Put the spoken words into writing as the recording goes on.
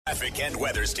Traffic and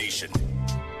weather station.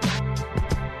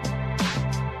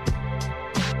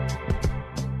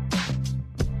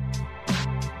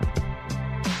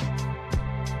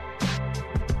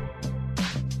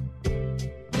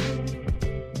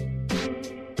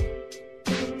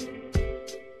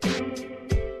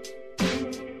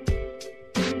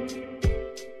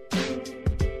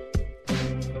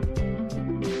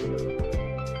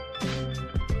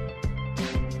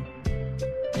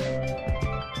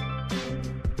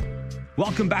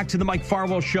 Welcome back to the Mike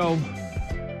Farwell Show.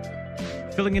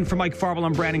 Filling in for Mike Farwell,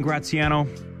 I'm Brandon Graziano.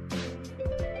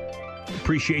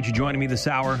 Appreciate you joining me this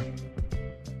hour.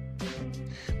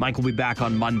 Mike will be back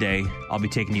on Monday. I'll be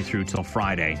taking you through till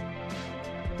Friday.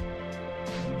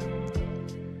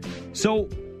 So,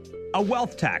 a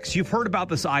wealth tax. You've heard about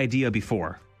this idea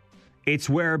before. It's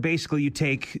where basically you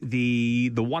take the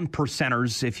one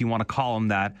percenters, if you want to call them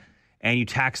that, and you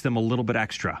tax them a little bit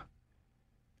extra.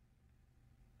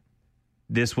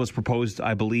 This was proposed,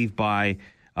 I believe, by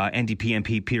NDP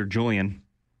MP Peter Julian,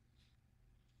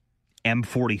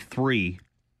 M43.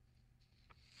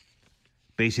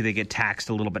 Basically, they get taxed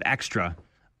a little bit extra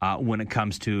when it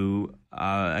comes to,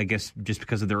 I guess, just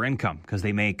because of their income, because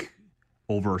they make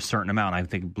over a certain amount. I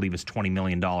believe it's $20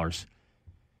 million. Or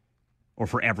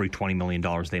for every $20 million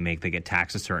they make, they get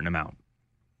taxed a certain amount.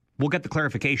 We'll get the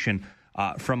clarification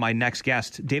from my next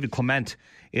guest. David Clement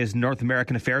is North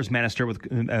American Affairs Manager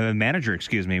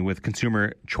with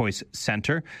Consumer Choice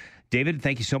Center. David,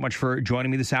 thank you so much for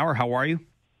joining me this hour. How are you?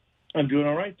 I'm doing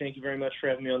all right. Thank you very much for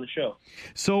having me on the show.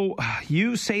 So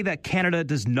you say that Canada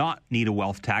does not need a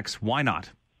wealth tax. Why not?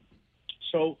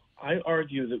 So I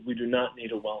argue that we do not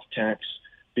need a wealth tax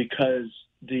because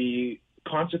the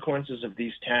consequences of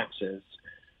these taxes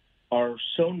are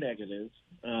so negative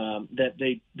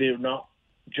that they're not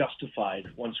justified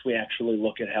once we actually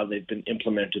look at how they've been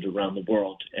implemented around the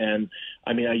world. And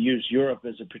I mean, I use Europe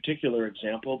as a particular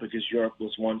example because Europe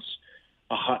was once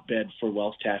a hotbed for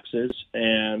wealth taxes,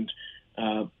 and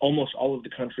almost all of the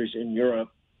countries in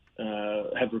Europe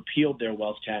have repealed their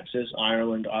wealth taxes: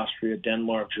 Ireland, Austria,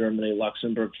 Denmark, Germany,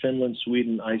 Luxembourg, Finland,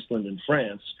 Sweden, Iceland, and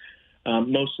France,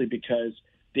 mostly because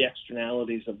the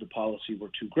externalities of the policy were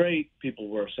too great. People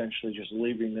were essentially just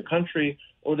leaving the country,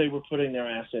 or they were putting their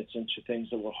assets into things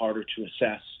that were harder to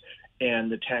assess,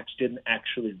 and the tax didn't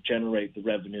actually generate the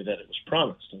revenue that it was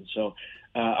promised. And so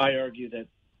I argue that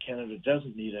Canada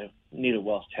doesn't need a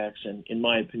wealth tax, and in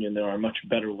my opinion, there are much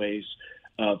better ways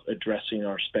of addressing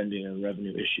our spending and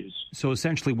revenue issues. So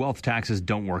essentially, wealth taxes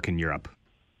don't work in Europe?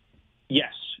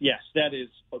 Yes, that is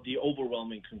the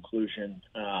overwhelming conclusion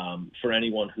for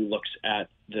anyone who looks at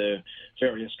the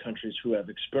various countries who have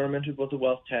experimented with the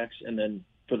wealth tax, and then,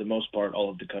 for the most part, all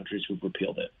of the countries who've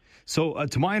repealed it. So,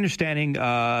 to my understanding,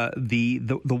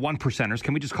 the one percenters,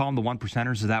 can we just call them the one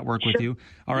percenters? Does that work with you?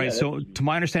 All right. Yeah, so, to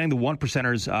my understanding, the one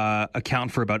percenters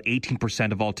account for about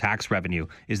 18% of all tax revenue.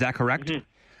 Is that correct?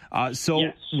 Mm-hmm.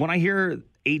 Yes. When I hear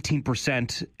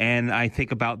 18% and I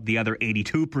think about the other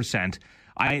 82%,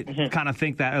 I kind of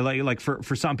think that, like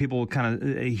for some people, kind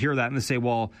of hear that and they say,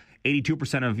 well,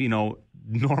 82% of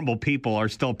normal people are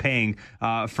still paying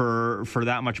for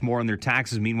that much more in their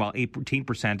taxes. Meanwhile,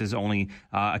 18% is only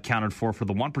accounted for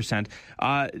the 1%.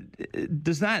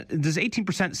 Does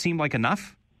 18% seem like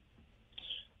enough?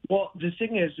 Well, the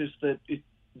thing is that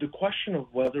the question of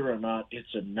whether or not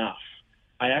it's enough,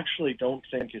 I actually don't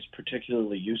think is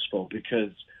particularly useful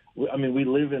because, we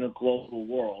live in a global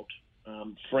world.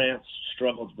 France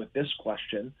struggled with this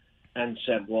question and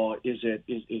said, well, is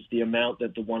the amount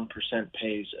that the 1%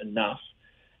 pays enough?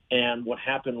 And what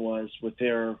happened was with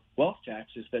their wealth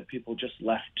tax is that people just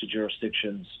left to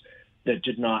jurisdictions that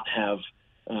did not have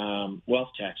wealth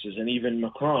taxes. And even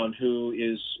Macron, who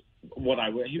is I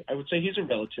would say he's a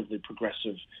relatively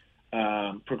progressive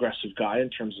guy in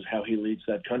terms of how he leads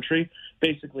that country,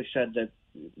 basically said that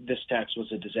this tax was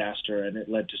a disaster and it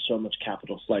led to so much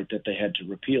capital flight that they had to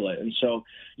repeal it. And so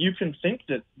you can think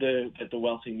that the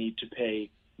wealthy need to pay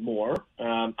more.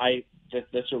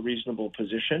 That's a reasonable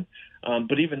position.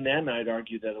 But even then, I'd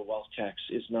argue that a wealth tax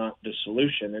is not the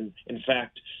solution. And in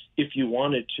fact, if you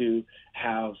wanted to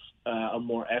have a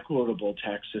more equitable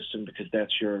tax system, because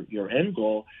that's your end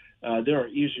goal, there are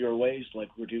easier ways, like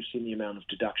reducing the amount of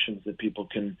deductions that people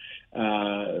can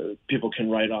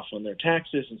write off on their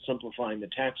taxes and simplifying the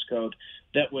tax code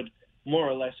that would more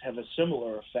or less have a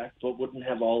similar effect, but wouldn't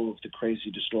have all of the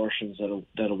crazy distortions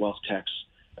that a wealth tax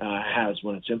has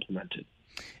when it's implemented.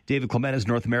 David Clement is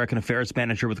North American Affairs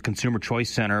Manager with the Consumer Choice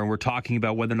Center, and we're talking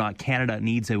about whether or not Canada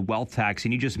needs a wealth tax.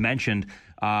 And you just mentioned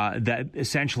that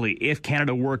essentially if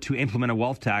Canada were to implement a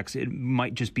wealth tax, it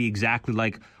might just be exactly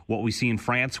like what we see in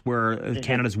France, where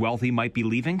Canada's wealthy might be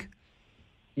leaving?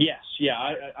 Yes, yeah,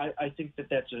 I think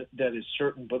that is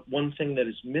certain. But one thing that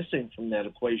is missing from that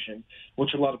equation,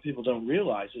 which a lot of people don't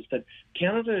realize, is that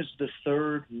Canada is the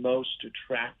third most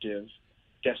attractive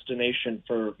destination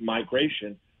for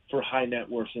migration for high net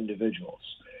worth individuals.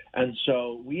 And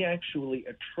so we actually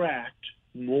attract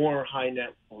more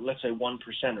let's say one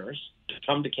percenters to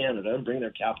come to Canada and bring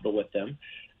their capital with them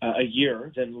a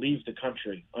year than leave the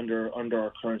country under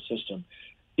our current system.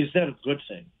 Is that a good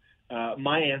thing?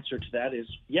 My answer to that is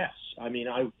yes. I mean,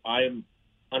 I am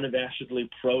unabashedly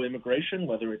pro-immigration,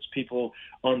 whether it's people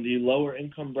on the lower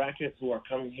income bracket who are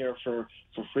coming here for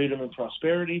freedom and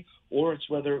prosperity, or it's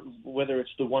whether it's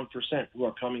the 1% who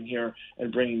are coming here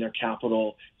and bringing their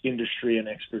capital, industry, and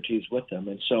expertise with them.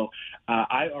 And so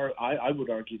I would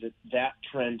argue that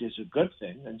trend is a good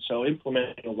thing. And so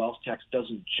implementing a wealth tax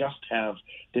doesn't just have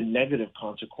the negative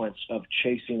consequence of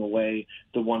chasing away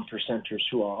the 1%ers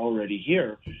who are already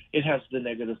here. It has the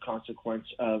negative consequence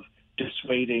of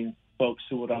dissuading folks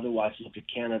who would otherwise look at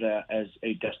Canada as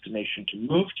a destination to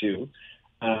move to,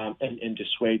 and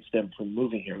dissuades them from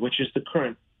moving here, which is the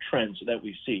current trends that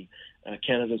we see.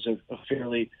 Canada's a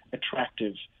fairly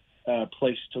attractive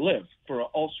place to live for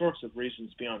all sorts of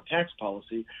reasons beyond tax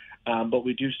policy, but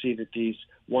we do see that these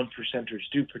 1%ers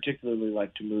do particularly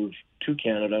like to move to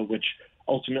Canada, which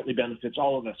ultimately benefits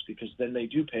all of us because then they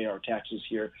do pay our taxes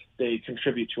here, they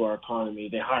contribute to our economy,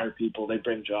 they hire people, they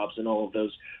bring jobs, and all of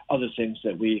those other things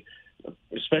that we,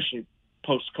 especially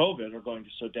post-COVID, are going to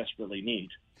so desperately need.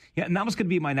 Yeah, and that was going to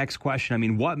be my next question. I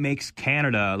mean, what makes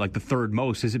Canada like the third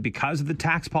most? Is it because of the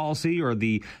tax policy or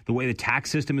the way the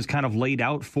tax system is kind of laid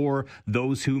out for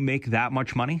those who make that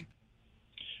much money?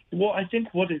 Well, I think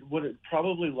what it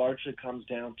probably largely comes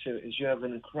down to is you have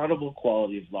an incredible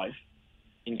quality of life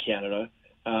in Canada.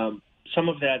 Some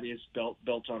of that is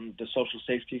built on the social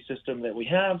safety system that we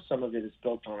have. Some of it is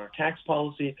built on our tax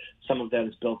policy. Some of that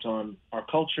is built on our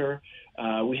culture.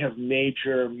 We have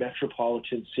major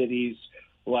metropolitan cities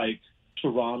like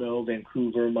Toronto,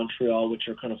 Vancouver, Montreal, which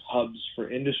are kind of hubs for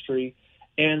industry.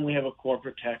 And we have a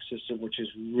corporate tax system which is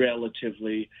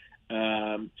relatively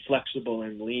flexible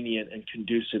and lenient and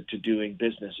conducive to doing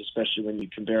business, especially when you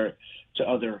compare it to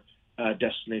other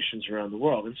destinations around the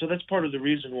world. And so that's part of the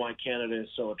reason why Canada is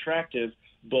so attractive,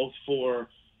 both for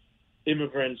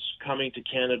immigrants coming to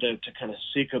Canada to kind of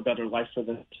seek a better life for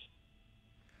them,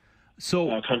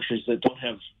 countries that don't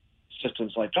have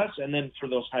systems like us, and then for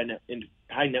those high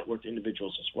net worth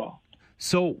individuals as well.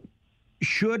 So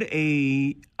should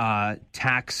a wealth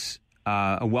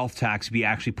tax be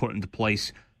actually put into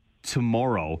place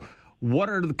tomorrow? What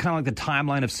are the kind of like the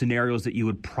timeline of scenarios that you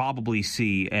would probably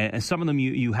see? And some of them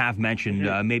you have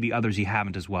mentioned, maybe others you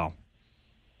haven't as well.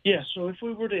 Yeah, so if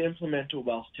we were to implement a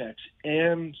wealth tax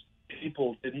and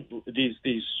people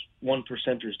these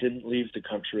 1%ers didn't leave the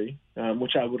country,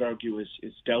 which I would argue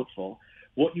is doubtful,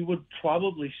 what you would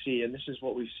probably see, and this is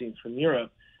what we've seen from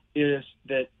Europe, is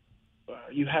that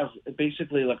you have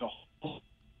basically like a whole...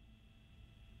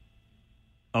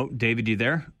 Oh, David, you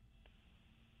there?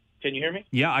 Can you hear me?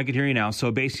 Yeah, I can hear you now.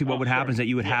 So basically what would happen is that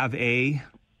you would have a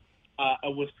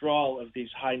withdrawal of these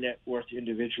high net worth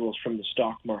individuals from the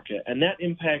stock market. And that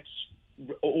impacts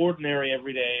ordinary,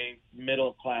 everyday,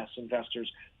 middle class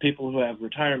investors, people who have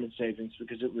retirement savings,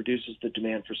 because it reduces the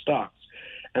demand for stocks.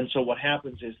 And so what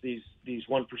happens is these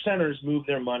 1%ers move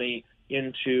their money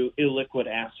into illiquid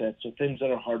assets, so things that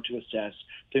are hard to assess,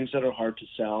 things that are hard to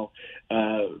sell,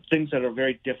 things that are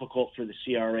very difficult for the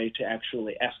CRA to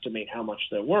actually estimate how much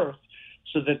they're worth,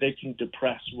 so that they can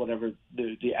depress whatever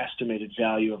the estimated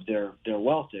value of their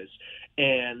wealth is.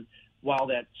 And while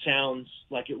that sounds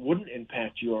like it wouldn't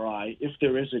impact URI, if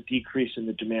there is a decrease in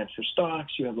the demand for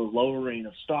stocks, you have a lowering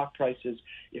of stock prices.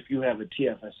 If you have a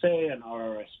TFSA, an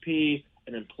RRSP,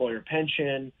 an employer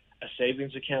pension, a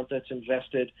savings account that's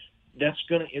invested, that's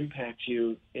going to impact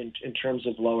you in terms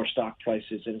of lower stock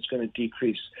prices, and it's going to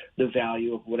decrease the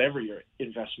value of whatever your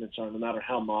investments are, no matter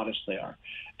how modest they are.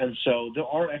 And so there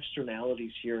are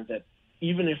externalities here that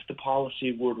even if the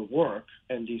policy were to work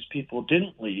and these people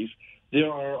didn't leave, there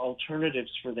are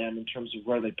alternatives for them in terms of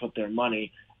where they put their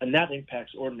money, and that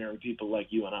impacts ordinary people like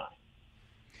you and I.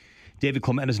 David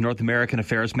Clement is North American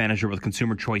Affairs Manager with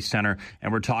Consumer Choice Center,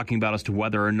 and we're talking about as to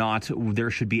whether or not there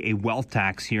should be a wealth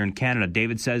tax here in Canada.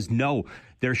 David says no,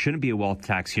 there shouldn't be a wealth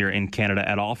tax here in Canada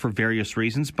at all for various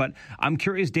reasons. But I'm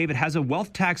curious, David, has a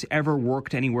wealth tax ever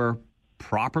worked anywhere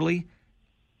properly?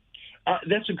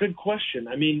 That's a good question.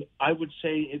 I mean, I would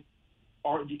say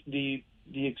the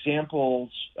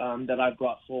examples that I've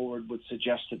brought forward would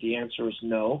suggest that the answer is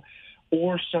no,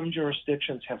 or some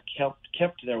jurisdictions have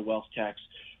kept their wealth tax,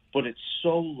 but it's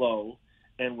so low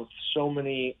and with so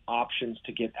many options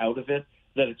to get out of it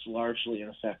that it's largely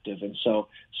ineffective. And so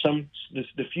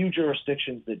the few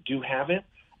jurisdictions that do have it,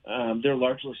 they're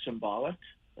largely symbolic.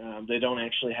 They don't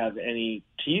actually have any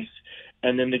teeth.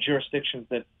 And then the jurisdictions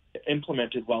that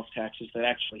implemented wealth taxes that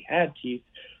actually had teeth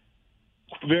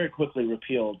very quickly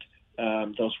repealed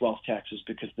those wealth taxes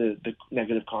because the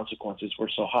negative consequences were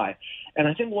so high. And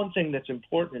I think one thing that's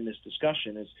important in this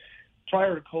discussion is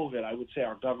prior to COVID, I would say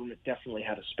our government definitely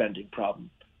had a spending problem.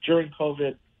 During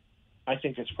COVID, I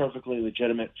think it's perfectly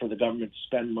legitimate for the government to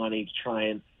spend money to try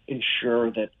and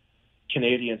ensure that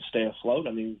Canadians stay afloat.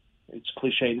 I mean, it's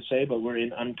cliche to say, but we're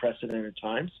in unprecedented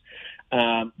times.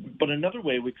 But another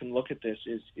way we can look at this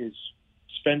is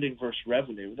spending versus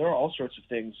revenue. There are all sorts of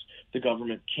things the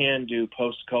government can do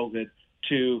post-COVID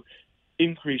to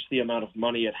increase the amount of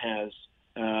money it has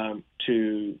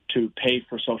to pay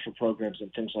for social programs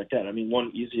and things like that. I mean,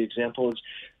 one easy example is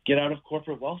get out of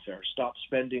corporate welfare. Stop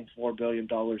spending $4 billion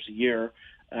a year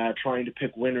trying to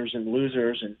pick winners and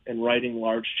losers and writing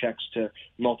large checks to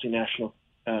multinational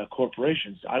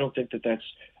corporations. I don't think that that's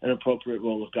an appropriate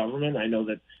role of government. I know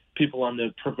that people on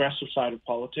the progressive side of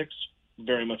politics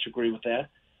very much agree with that.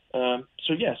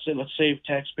 So yes, let's save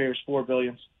taxpayers $4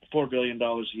 billion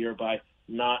a year by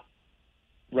not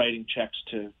writing checks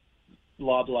to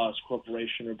Loblaws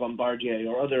Corporation or Bombardier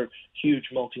or other huge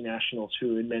multinationals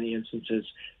who in many instances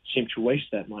seem to waste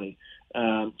that money.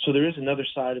 So there is another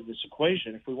side of this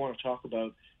equation. If we want to talk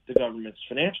about the government's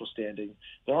financial standing,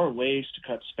 there are ways to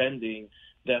cut spending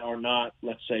that are not,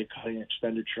 let's say, cutting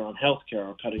expenditure on healthcare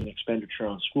or cutting expenditure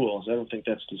on schools. I don't think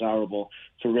that's desirable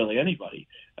for really anybody.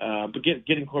 But getting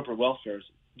rid of corporate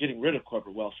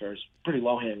welfare is pretty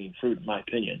low-hanging fruit, in my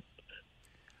opinion.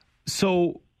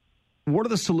 So what are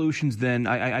the solutions then?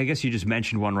 I guess you just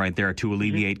mentioned one right there to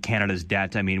alleviate Canada's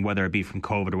debt. I mean, whether it be from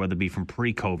COVID or whether it be from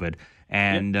pre-COVID.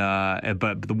 And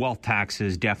but the wealth tax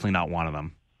is definitely not one of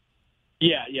them.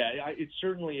 Yeah, it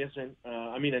certainly isn't.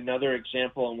 I mean, another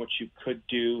example in which you could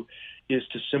do is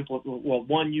to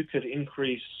one, you could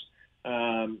increase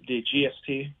the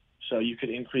GST, so you could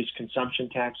increase consumption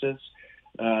taxes.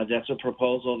 That's a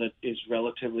proposal that is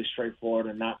relatively straightforward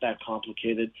and not that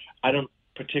complicated. I don't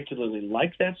particularly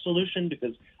like that solution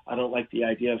because I don't like the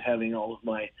idea of having all of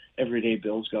my everyday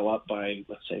bills go up by,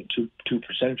 let's say, two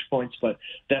percentage points, but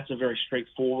that's a very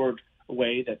straightforward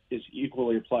way that is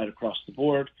equally applied across the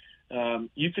board.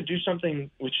 You could do something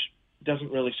which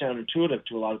doesn't really sound intuitive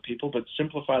to a lot of people, but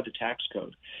simplify the tax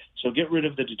code. So get rid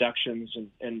of the deductions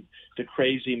and the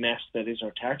crazy mess that is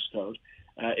our tax code.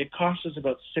 It costs us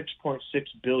about $6.6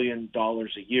 billion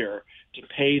a year to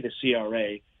pay the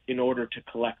CRA in order to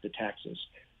collect the taxes.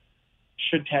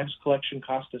 Should tax collection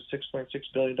cost us $6.6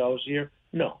 billion a year?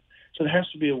 No. So there has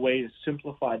to be a way to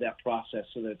simplify that process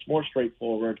so that it's more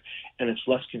straightforward and it's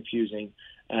less confusing,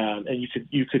 and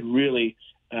you could really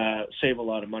save a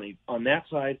lot of money. On that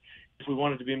side, if we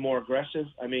wanted to be more aggressive,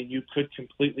 I mean, you could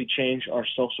completely change our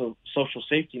social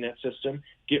safety net system,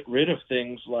 get rid of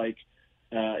things like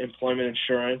employment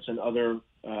insurance and other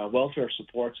welfare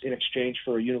supports in exchange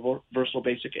for a universal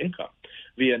basic income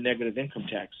via negative income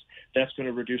tax. That's going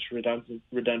to reduce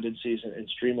redundancies and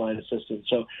streamline the system.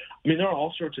 So, I mean, there are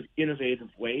all sorts of innovative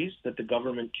ways that the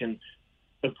government can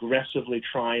aggressively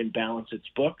try and balance its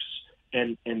books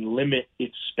and limit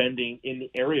its spending in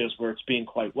the areas where it's being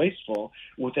quite wasteful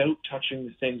without touching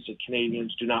the things that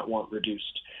Canadians do not want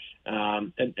reduced.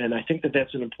 And I think that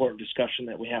that's an important discussion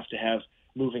that we have to have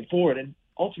moving forward. And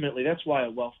ultimately, that's why a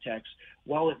wealth tax,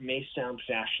 while it may sound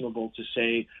fashionable to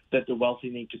say that the wealthy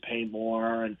need to pay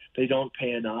more and they don't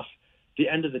pay enough, the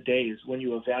end of the day is when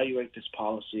you evaluate this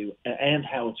policy and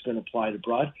how it's been applied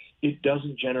abroad, it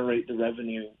doesn't generate the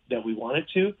revenue that we want it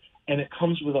to. And it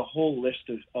comes with a whole list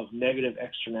of negative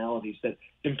externalities that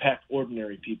impact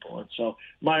ordinary people. And so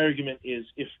my argument is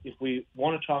if we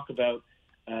want to talk about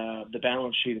the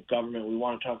balance sheet of government, we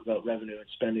want to talk about revenue and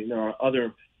spending, there are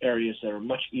other areas that are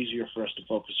much easier for us to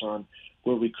focus on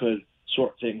where we could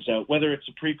sort things out, whether it's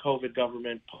a pre-COVID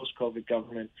government, post-COVID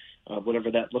government, whatever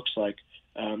that looks like.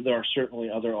 There are certainly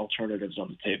other alternatives on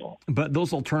the table. But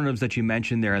those alternatives that you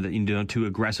mentioned there, that to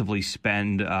aggressively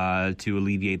spend to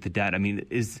alleviate the debt, I mean,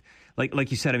 is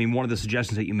like you said, I mean, one of the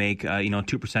suggestions that you make,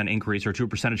 2% increase or 2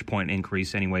 percentage point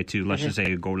increase anyway to, let's just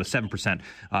say, go to 7%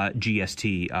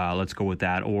 GST. Let's go with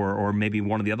that, or maybe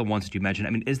one of the other ones that you mentioned.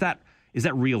 I mean, is that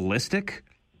realistic?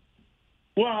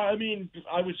 Well, I mean,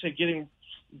 I would say getting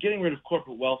getting rid of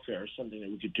corporate welfare is something that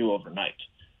we could do overnight.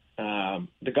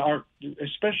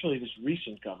 Especially this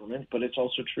recent government, but it's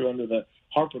also true under the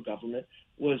Harper government,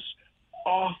 was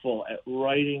awful at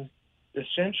writing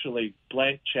essentially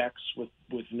blank checks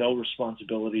with no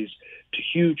responsibilities to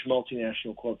huge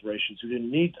multinational corporations who didn't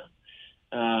need them.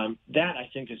 That, I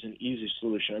think, is an easy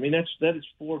solution. I mean, that is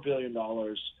 $4 billion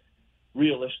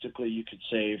realistically you could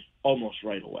save almost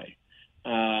right away.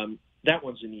 That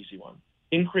one's an easy one.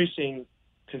 Increasing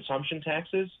consumption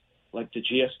taxes like the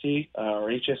GST or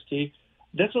HST,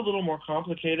 that's a little more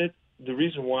complicated. The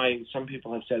reason why some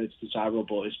people have said it's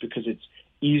desirable is because it's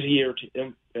easier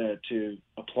to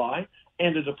apply,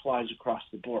 and it applies across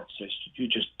the board. So you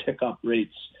just tick up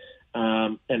rates,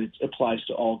 and it applies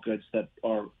to all goods that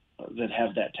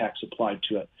have that tax applied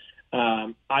to it.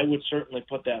 I would certainly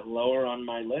put that lower on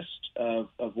my list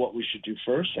of what we should do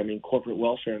first. I mean, corporate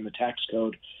welfare and the tax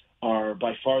code are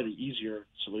by far the easier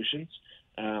solutions.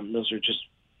 Those are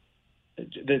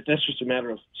that's just a matter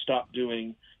of stop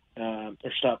doing or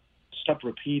stop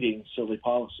repeating silly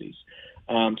policies.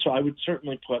 So I would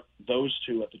certainly put those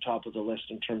two at the top of the list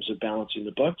in terms of balancing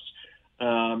the books.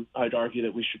 I'd argue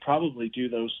that we should probably do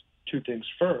those two things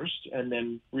first and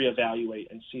then reevaluate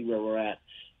and see where we're at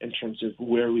in terms of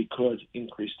where we could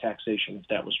increase taxation if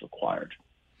that was required.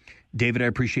 David, I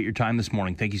appreciate your time this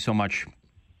morning. Thank you so much.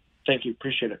 Thank you.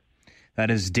 Appreciate it. That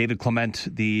is David Clement,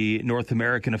 the North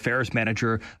American Affairs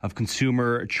Manager of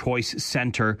Consumer Choice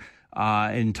Center,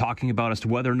 in talking about as to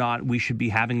whether or not we should be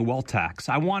having a wealth tax.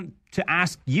 I want to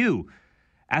ask you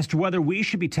as to whether we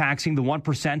should be taxing the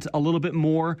 1% a little bit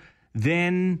more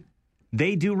than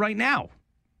they do right now.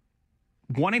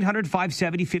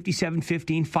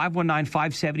 1-800-570-5715,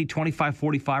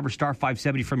 519-570-2545 or star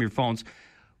 570 from your phones.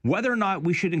 Whether or not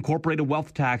we should incorporate a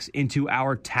wealth tax into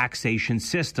our taxation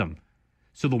system.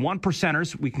 So the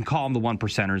 1%ers, we can call them the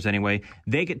 1%ers anyway,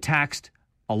 they get taxed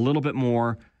a little bit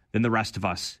more than the rest of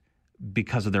us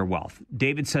because of their wealth.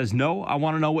 David says, no, I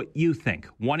want to know what you think.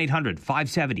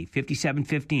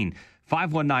 1-800-570-5715,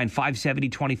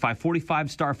 519-570-2545,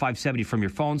 star 570 from your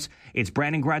phones. It's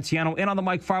Brandon Graziano in on the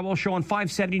Mike Farwell Show on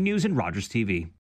 570 News and Rogers TV.